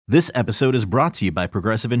This episode is brought to you by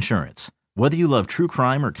Progressive Insurance. Whether you love true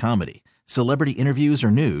crime or comedy, celebrity interviews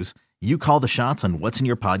or news, you call the shots on what's in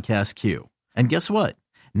your podcast queue. And guess what?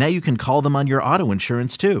 Now you can call them on your auto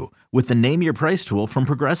insurance too with the Name Your Price tool from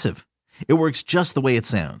Progressive. It works just the way it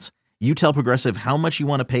sounds. You tell Progressive how much you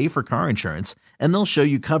want to pay for car insurance, and they'll show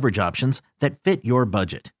you coverage options that fit your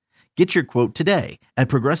budget. Get your quote today at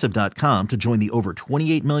Progressive.com to join the over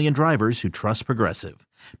 28 million drivers who trust Progressive.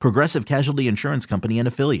 Progressive Casualty Insurance Company and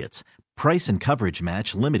Affiliates. Price and coverage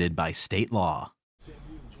match limited by state law.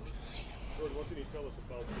 What can you tell us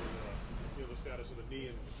about the status of the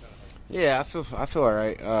knee? Yeah, I feel all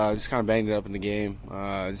right. Just kind of banged it up in the game.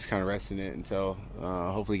 Just kind of resting it until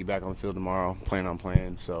hopefully get back on the field tomorrow. Plan on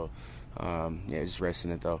playing. So, just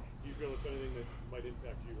resting it though. Do you feel it's anything that might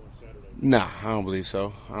impact you on Saturday? Nah, I don't believe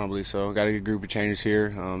so. Got a good group of trainers here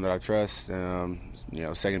that I trust.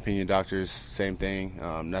 Second opinion doctors, same thing.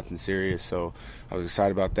 Nothing serious. So I was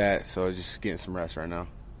excited about that. So I was just getting some rest right now. Is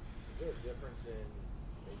there a difference in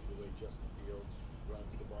maybe the way Justin Fields runs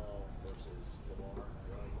the ball versus Lamar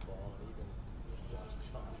running the ball, and even watching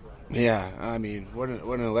Josh run? Yeah, I mean, what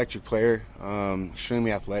an electric player.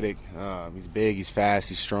 Extremely athletic. He's big, he's fast,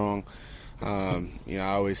 he's strong. I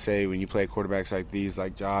always say when you play quarterbacks like these,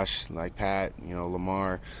 like Josh, like Pat,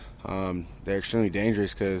 Lamar, they're extremely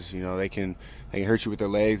dangerous because they can hurt you with their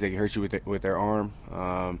legs, they can hurt you with their arm.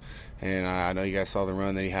 And I know you guys saw the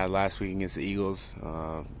run that he had last week against the Eagles.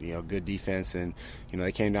 Good defense, and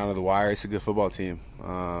they came down to the wire. It's a good football team.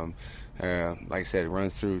 Like I said, it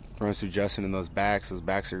runs through Justin and those backs. Those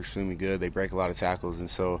backs are extremely good. They break a lot of tackles, and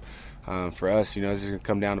so for us, it's just gonna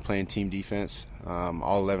come down to playing team defense.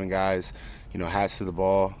 All 11 guys, hats to the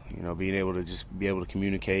ball. Being able to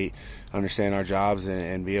communicate, understand our jobs,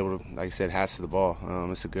 and be able to, like I said, hats to the ball.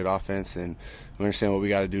 It's a good offense, and we understand what we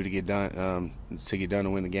got to do to get done. To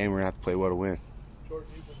win the game, we're gonna have to play well to win. Jordan,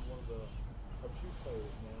 you've been one of a few players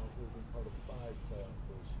now who have been part of 5 playoff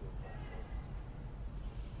goals here.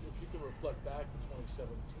 If you can reflect back to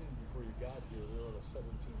 2017, before you got here, we were on a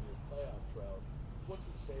 17-year playoff drought. What's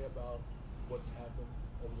it say about what's happened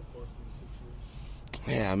over the course of these 6 years?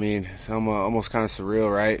 Yeah, I mean, it's almost kind of surreal,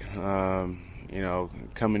 right?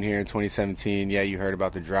 Coming here in 2017, you heard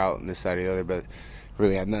about the drought and this, that, and the other, but it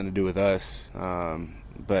really had nothing to do with us.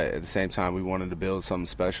 But at the same time, we wanted to build something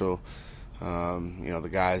special. The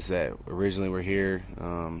guys that originally were here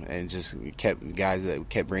and just guys that we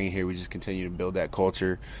kept bringing here, we just continue to build that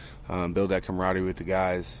culture, build that camaraderie with the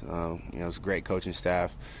guys. It's a great coaching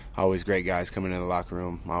staff, always great guys coming in the locker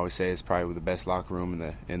room. I always say it's probably the best locker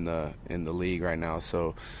room in the league right now.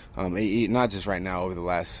 So not just right now, over the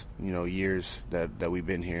last years that we've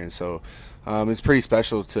been here, and so it's pretty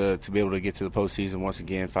special to be able to get to the postseason once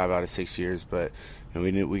again, 5 out of 6 years. But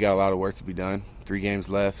we got a lot of work to be done. 3 games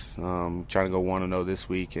left. Trying to go 1-0 this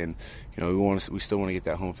week, and we still want to get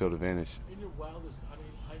that home field advantage. In your wildest, I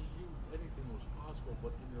knew anything was possible,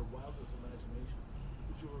 but in your wildest imagination,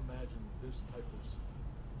 would you have imagined this type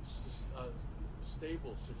of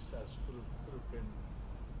stable success could have been,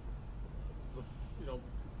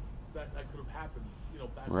 that could have happened,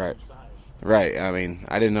 back on your side? Right. I mean,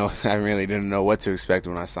 I really didn't know what to expect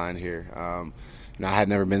when I signed here. I had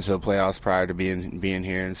never been to the playoffs prior to being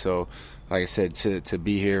here, and so, like I said, to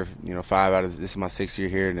be here, this is my 6th year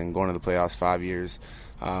here, and then going to the playoffs 5 years,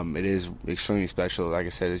 it is extremely special. Like I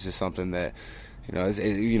said, it's just something that,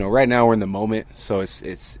 right now we're in the moment, so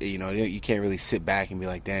it's you can't really sit back and be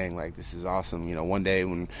like, dang, like this is awesome. One day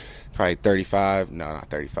when probably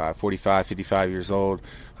 45, 55 years old,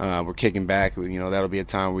 we're kicking back, that'll be a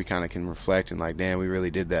time where we kind of can reflect and like, damn, we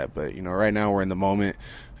really did that. But, right now we're in the moment.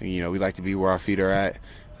 We like to be where our feet are at.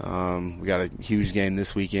 We got a huge game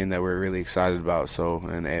this weekend that we're really excited about, so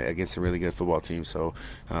and against a really good football team, so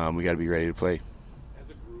we got to be ready to play. As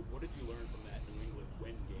a group, what did you learn from that New England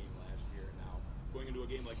win game last year, and now going into a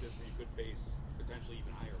game like this where you could face potentially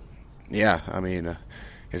even higher wins? Yeah, I mean,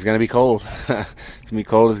 it's going to be cold. It's going to be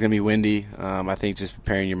cold. It's going to be windy. I think just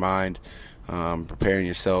preparing your mind, preparing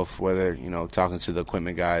yourself, whether, talking to the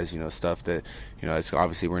equipment guys, stuff that, it's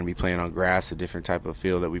obviously we're going to be playing on grass, a different type of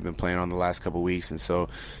field that we've been playing on the last couple of weeks. And so,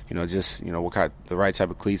 what kind the right type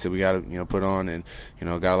of cleats that we got to, put on, and,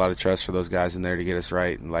 got a lot of trust for those guys in there to get us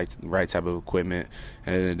right, and like the right type of equipment. At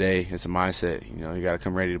the end of the day, it's a mindset. You got to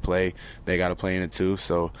come ready to play. They got to play in it too.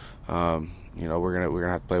 So, we're going to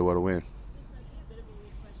have to play well to win.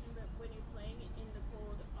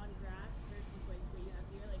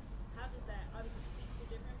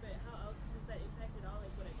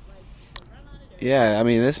 Yeah, I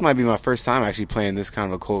mean, this might be my first time actually playing this kind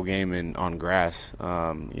of a cold game on grass.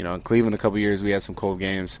 In Cleveland a couple years we had some cold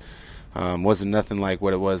games. Wasn't nothing like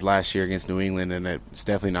what it was last year against New England, and it's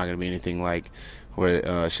definitely not going to be anything like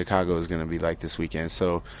what Chicago is going to be like this weekend.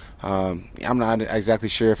 So I'm not exactly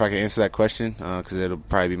sure if I can answer that question because it'll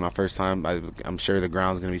probably be my first time. I'm sure the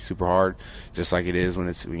ground's going to be super hard, just like it is when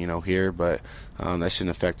it's here, but that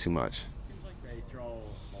shouldn't affect too much. Seems like they throw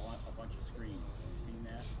a bunch of screens. Have you seen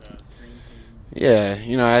that? Screen team?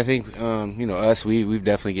 Yeah, I think us we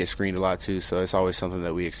definitely get screened a lot too, so it's always something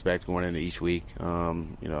that we expect going into each week.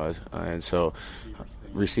 And so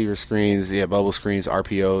receiver screens, bubble screens,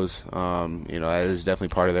 RPOs, that is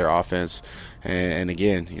definitely part of their offense. And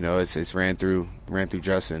again, it's ran through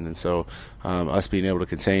Justin, and so us being able to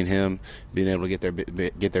contain him, being able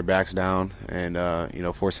to get their backs down, and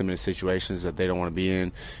force them into situations that they don't want to be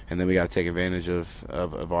in, and then we got to take advantage of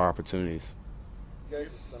our opportunities. You guys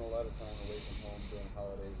have spent a lot of time away from home during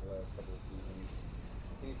holidays the last couple of seasons.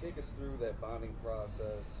 Can you take us through that bonding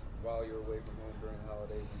process while you're away from home during the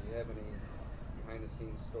holidays? And do you have any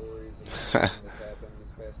behind-the-scenes stories of anything that's happened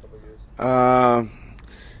these past couple of years?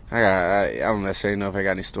 I don't necessarily know if I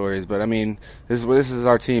got any stories, but I mean, this is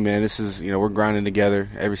our team, man. This is, we're grinding together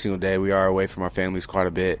every single day. We are away from our families quite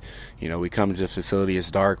a bit. We come to the facility,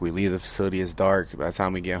 it's dark. We leave the facility, it's dark. By the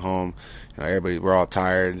time we get home, we're all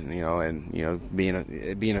tired. Being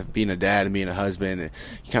a dad and being a husband,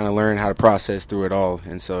 you kind of learn how to process through it all.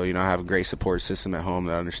 And so, I have a great support system at home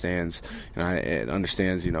that understands. It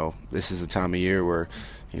understands. This is the time of year where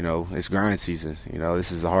it's grind season.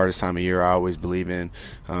 This is the hardest time of year I always believe in.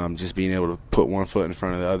 Just being able to put one foot in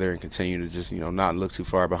front of the other and continue to just, not look too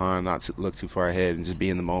far behind, not to look too far ahead, and just be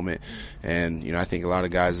in the moment. And, I think a lot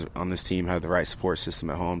of guys on this team have the right support system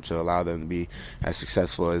at home to allow them to be as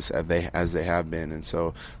successful as they have been. And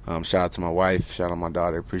so shout out to my wife, shout out to my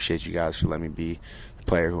daughter. Appreciate you guys for letting me be the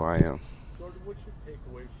player who I am. Jordan, what's your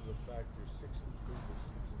takeaway from the fact you're 6-3 this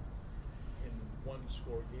season in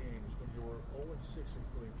one-score games when you were 0-6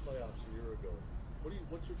 including playoffs a year ago?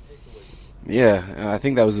 What's your takeaway? Yeah, I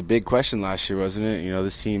think that was a big question last year, wasn't it?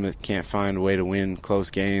 This team that can't find a way to win close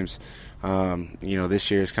games.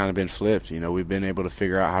 This year has kind of been flipped. We've been able to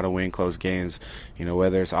figure out how to win close games,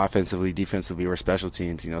 whether it's offensively, defensively, or special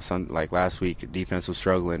teams. Like last week, defense was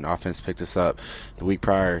struggling, offense picked us up. The week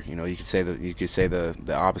prior, you could say the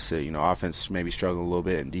opposite. Offense maybe struggled a little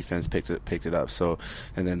bit and defense picked it up. So,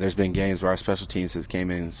 and then there's been games where our special teams has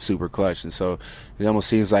came in super clutch, and so it almost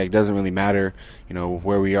seems like it doesn't really matter,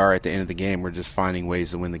 where we are at the end of the game. We're just finding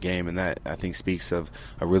ways to win the game, and that I think speaks of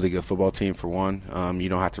a really good football team. For one, you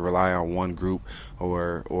don't have to rely on one group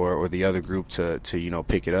or the other group to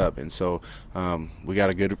pick it up. And so we got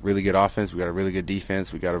a really good offense, we got a really good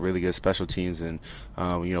defense, we got a really good special teams, and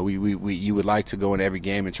you would like to go in every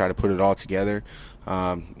game and try to put it all together.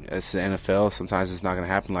 It's the NFL. Sometimes it's not going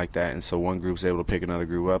to happen like that, and so one group's able to pick another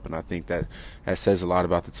group up, and I think that says a lot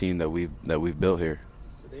about the team that we've built here.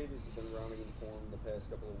 Davies has been rounding in form the past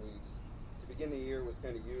couple of weeks. To begin the year was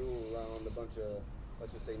kind of you around a bunch of,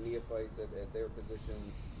 let's just say, neophytes at their position,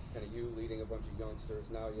 kind of you leading a bunch of youngsters.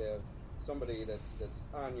 Now you have somebody that's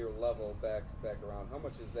on your level back around. How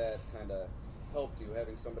much has that kind of helped you,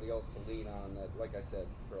 having somebody else to lean on that, like I said,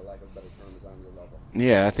 for a lack of a better term, is on your level?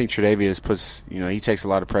 Yeah, I think Tre'Davious puts, he takes a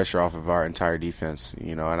lot of pressure off of our entire defense,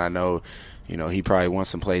 and I know, he probably wants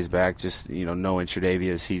some plays back, just, knowing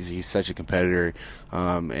Tre'Davious, he's such a competitor,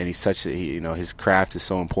 and he's such his craft is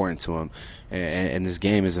so important to him, and this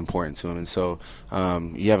game is important to him. And so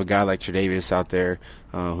you have a guy like Tre'Davious out there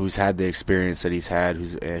who's had the experience that he's had,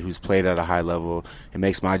 who's played at a high level. It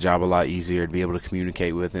makes my job a lot easier to be able to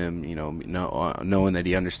communicate with him, knowing that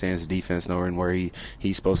he understands the defense, knowing where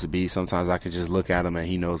he's supposed to be. Sometimes I could just look at him and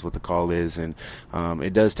he knows what the call is, and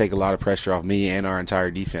it does take a lot of pressure off me and our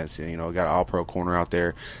entire defense. Got an all-pro corner out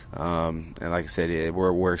there, and like I said,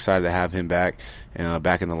 we're excited to have him back in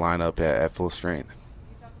the lineup at full strength.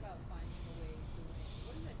 You talk about finding a way to win.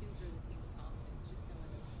 What does that do for the team's confidence? Just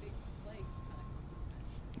knowing a big play kind of comes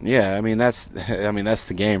from that. Yeah, that's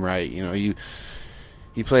the game, right?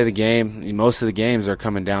 You play the game. Most of the games are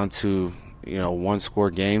coming down to one-score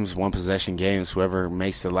games, one-possession games. Whoever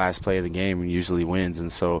makes the last play of the game usually wins,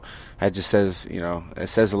 and so that just says, it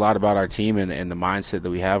says a lot about our team and the mindset that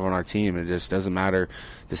we have on our team. It just doesn't matter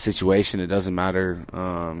the situation. It doesn't matter,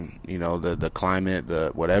 the climate, the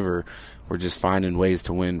whatever. We're just finding ways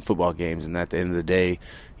to win football games, and at the end of the day,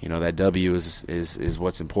 that W is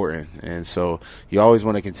what's important. And so you always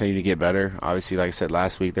want to continue to get better. Obviously, like I said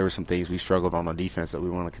last week, there were some things we struggled on defense that we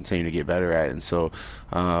want to continue to get better at. And so,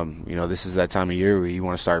 this is that time of year where you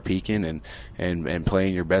want to start peaking and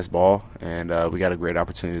playing your best ball. And we got a great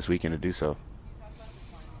opportunity this weekend to do so. You talk about the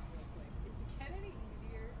finals real quick. Is it any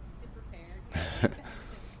easier to prepare?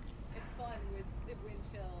 It's fun with the wind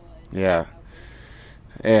chill and Yeah.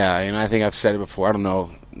 Yeah, and I think I've said it before. I don't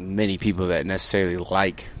know many people that necessarily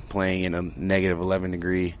like playing in a negative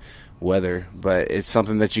 11-degree weather, but it's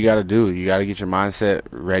something that you got to do. You got to get your mindset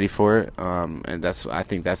ready for it, and I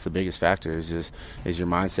think that's the biggest factor is your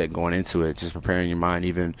mindset going into it, just preparing your mind,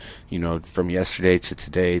 even from yesterday to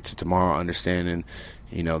today to tomorrow, understanding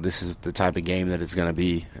this is the type of game that it's going to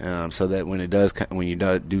be, so that when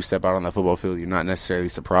you do step out on the football field, you're not necessarily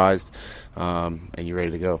surprised, and you're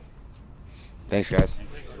ready to go. Thanks, guys.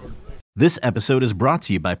 This episode is brought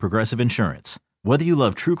to you by Progressive Insurance. Whether you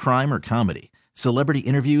love true crime or comedy, celebrity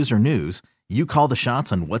interviews or news, you call the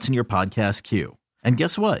shots on what's in your podcast queue. And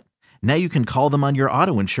guess what? Now you can call them on your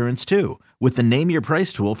auto insurance too with the Name Your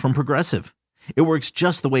Price tool from Progressive. It works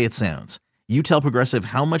just the way it sounds. You tell Progressive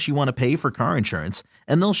how much you want to pay for car insurance,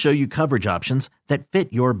 and they'll show you coverage options that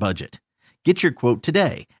fit your budget. Get your quote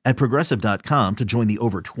today at Progressive.com to join the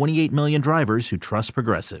over 28 million drivers who trust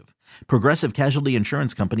Progressive. Progressive Casualty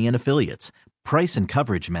Insurance Company and Affiliates. Price and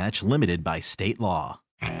coverage match limited by state law.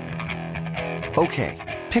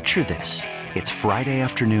 Okay, picture this. It's Friday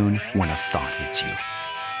afternoon when a thought hits you.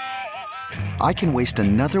 I can waste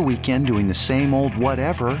another weekend doing the same old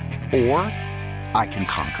whatever, or I can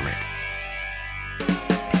conquer it.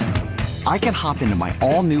 I can hop into my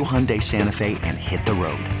all-new Hyundai Santa Fe and hit the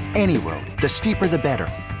road. Any road. The steeper, the better.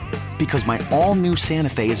 Because my all-new Santa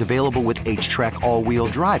Fe is available with H-Track all-wheel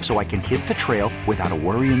drive, so I can hit the trail without a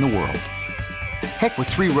worry in the world. Heck, with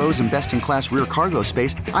 3 rows and best-in-class rear cargo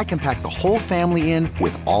space, I can pack the whole family in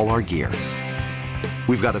with all our gear.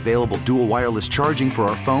 We've got available dual wireless charging for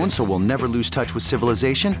our phones, so we'll never lose touch with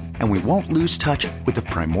civilization, and we won't lose touch with the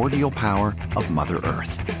primordial power of Mother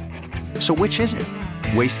Earth. So which is it?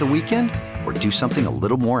 Waste the weekend or do something a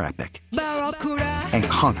little more epic? And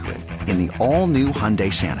conquer it in the all-new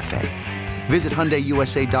Hyundai Santa Fe. Visit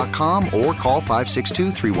HyundaiUSA.com or call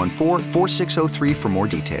 562-314-4603 for more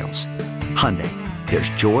details. Hyundai, there's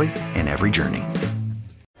joy in every journey.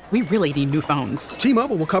 We really need new phones.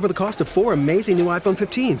 T-Mobile will cover the cost of 4 amazing new iPhone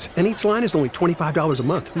 15s, and each line is only $25 a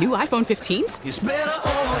month. New iPhone 15s? It's better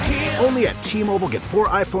over here. Only at T-Mobile, get 4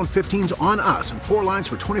 iPhone 15s on us and 4 lines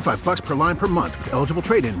for $25 per line per month with eligible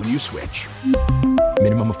trade-in when you switch.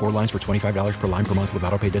 Minimum of 4 lines for $25 per line per month with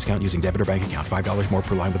autopay discount using debit or bank account. $5 more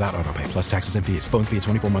per line without autopay, plus taxes and fees. Phone fee at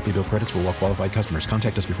 24 monthly bill credits for well-qualified customers.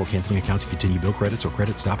 Contact us before canceling account to continue bill credits or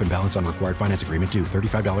credit stop and balance on required finance agreement due.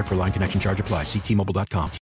 $35 per line connection charge applies. See T-Mobile.com.